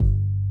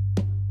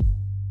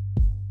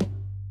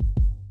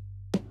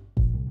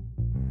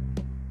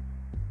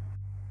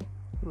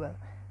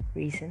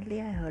Recently,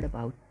 I heard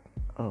about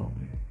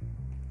um,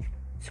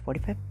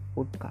 Spotify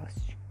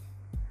podcast.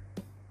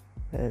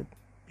 Well,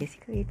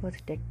 basically, it was a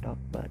TED talk,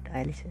 but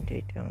I listened to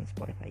it on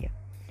Spotify. Yeah.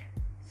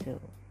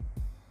 So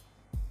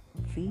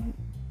we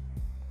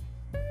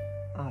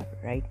are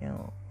right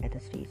now at a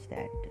stage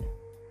that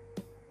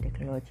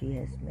technology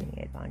has many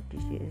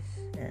advantages,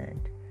 and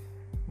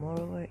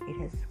moreover, it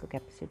has the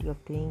capacity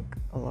of doing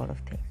a lot of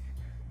things.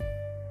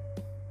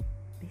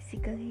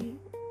 Basically,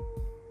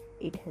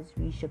 it has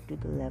reached up to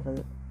the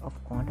level of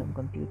quantum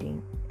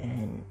computing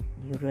and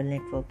neural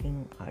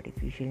networking,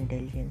 artificial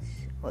intelligence,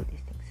 all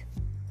these things.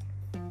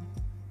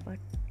 But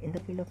in the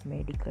field of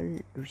medical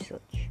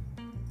research,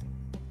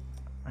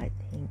 I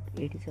think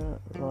it is a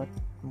lot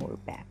more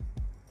back.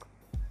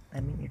 I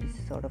mean, it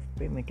is sort of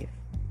primitive.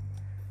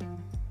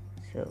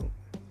 So,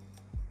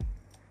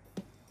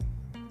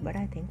 but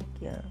I think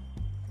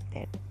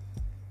that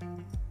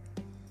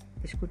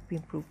this could be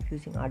improved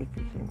using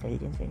artificial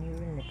intelligence and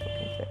neural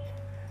networking such.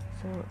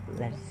 So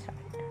let's start.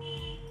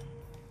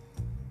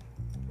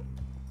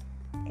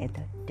 At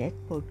the TED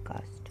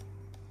podcast,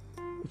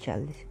 which I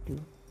listened to,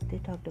 they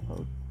talked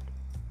about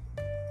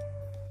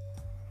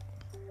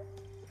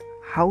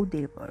how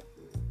they were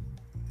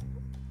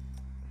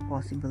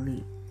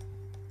possibly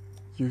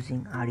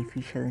using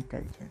artificial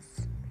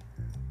intelligence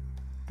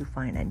to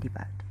find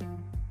antibiotics.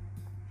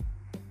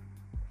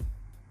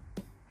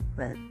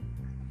 Well,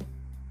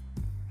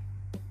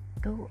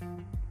 though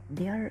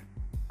they are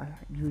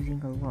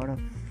using a lot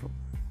of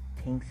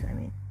things, I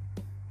mean,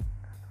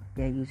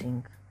 they are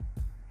using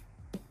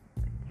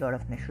a lot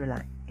of natural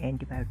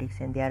antibiotics,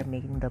 and they are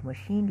making the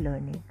machine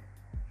learning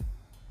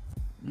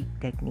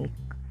technique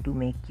to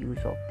make use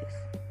of this.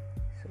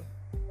 So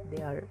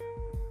they are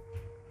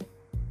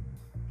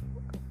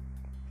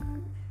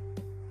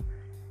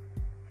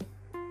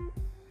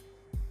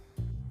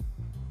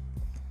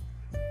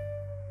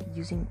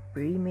using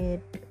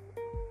pre-made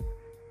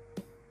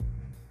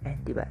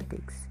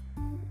antibiotics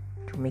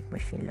to make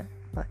machine learning.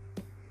 But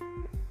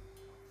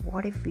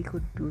what if we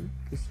could do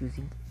this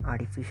using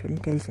artificial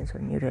intelligence or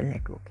neural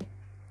networking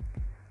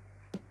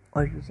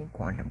or using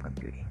quantum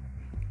computing?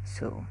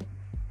 So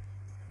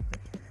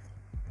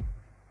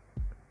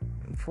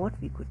what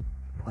we could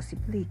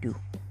possibly do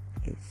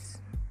is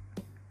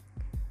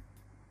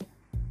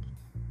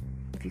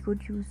we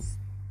could use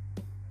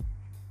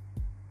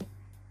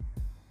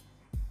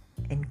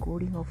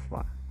encoding of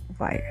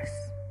virus.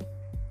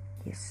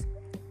 Yes,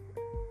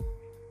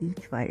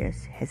 each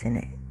virus has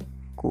an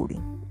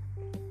encoding,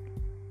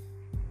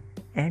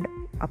 and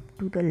up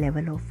to the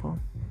level of a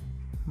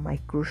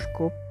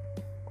microscope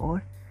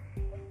or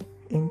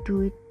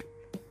into it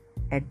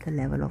at the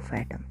level of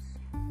atoms.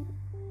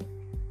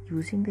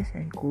 Using this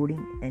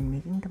encoding and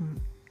making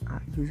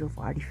the use of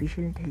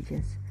artificial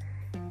intelligence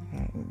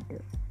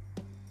and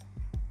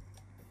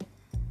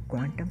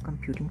quantum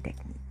computing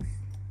techniques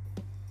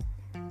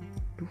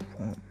to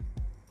form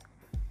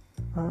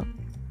a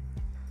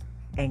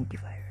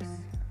antivirus.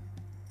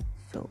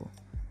 So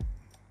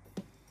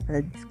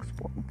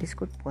this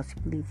could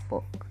possibly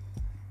work,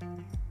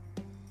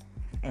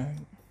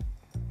 and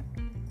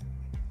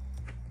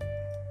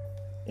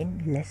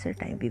in lesser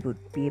time we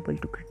would be able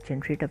to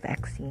generate a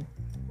vaccine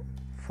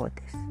for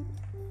this.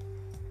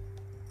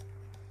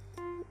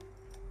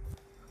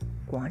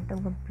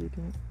 Quantum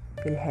computing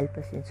will help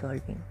us in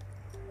solving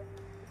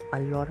a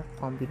lot of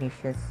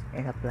combinations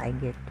and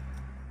applying it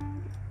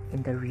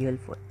in the real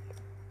world,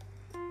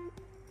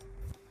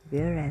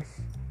 whereas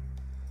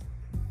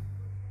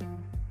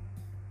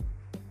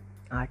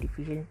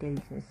artificial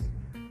intelligence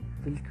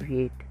will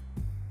create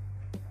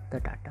the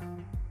data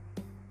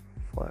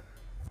for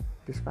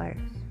this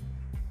virus,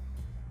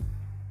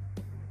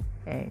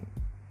 and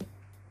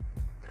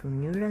through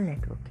neural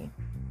networking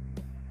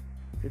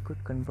we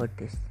could convert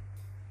this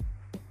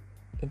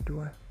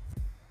into a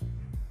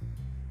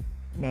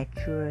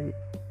natural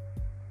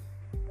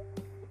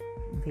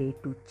way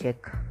to check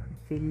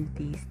will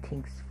these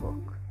things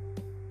work,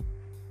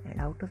 and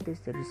out of this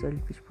the result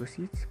which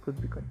proceeds could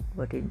be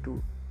converted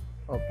into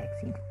a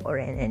vaccine or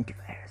an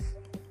antivirus.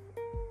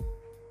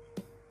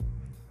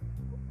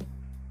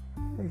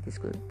 Well, this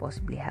could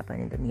possibly happen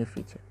in the near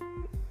future.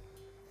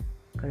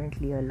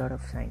 Currently a lot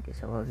of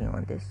scientists are working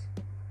on this,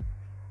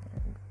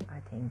 and I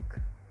think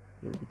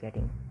we'll be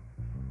getting,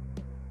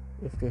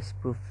 if this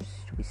proves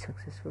to be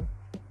successful,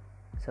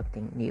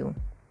 something new,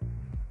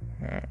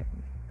 and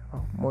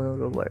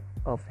moreover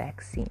a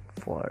vaccine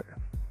for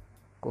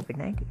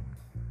COVID-19.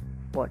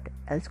 What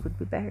else could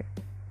be better?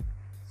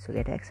 So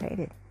get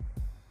excited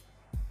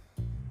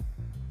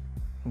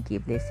and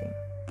keep listening.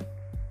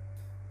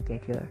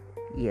 Get your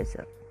ears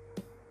up.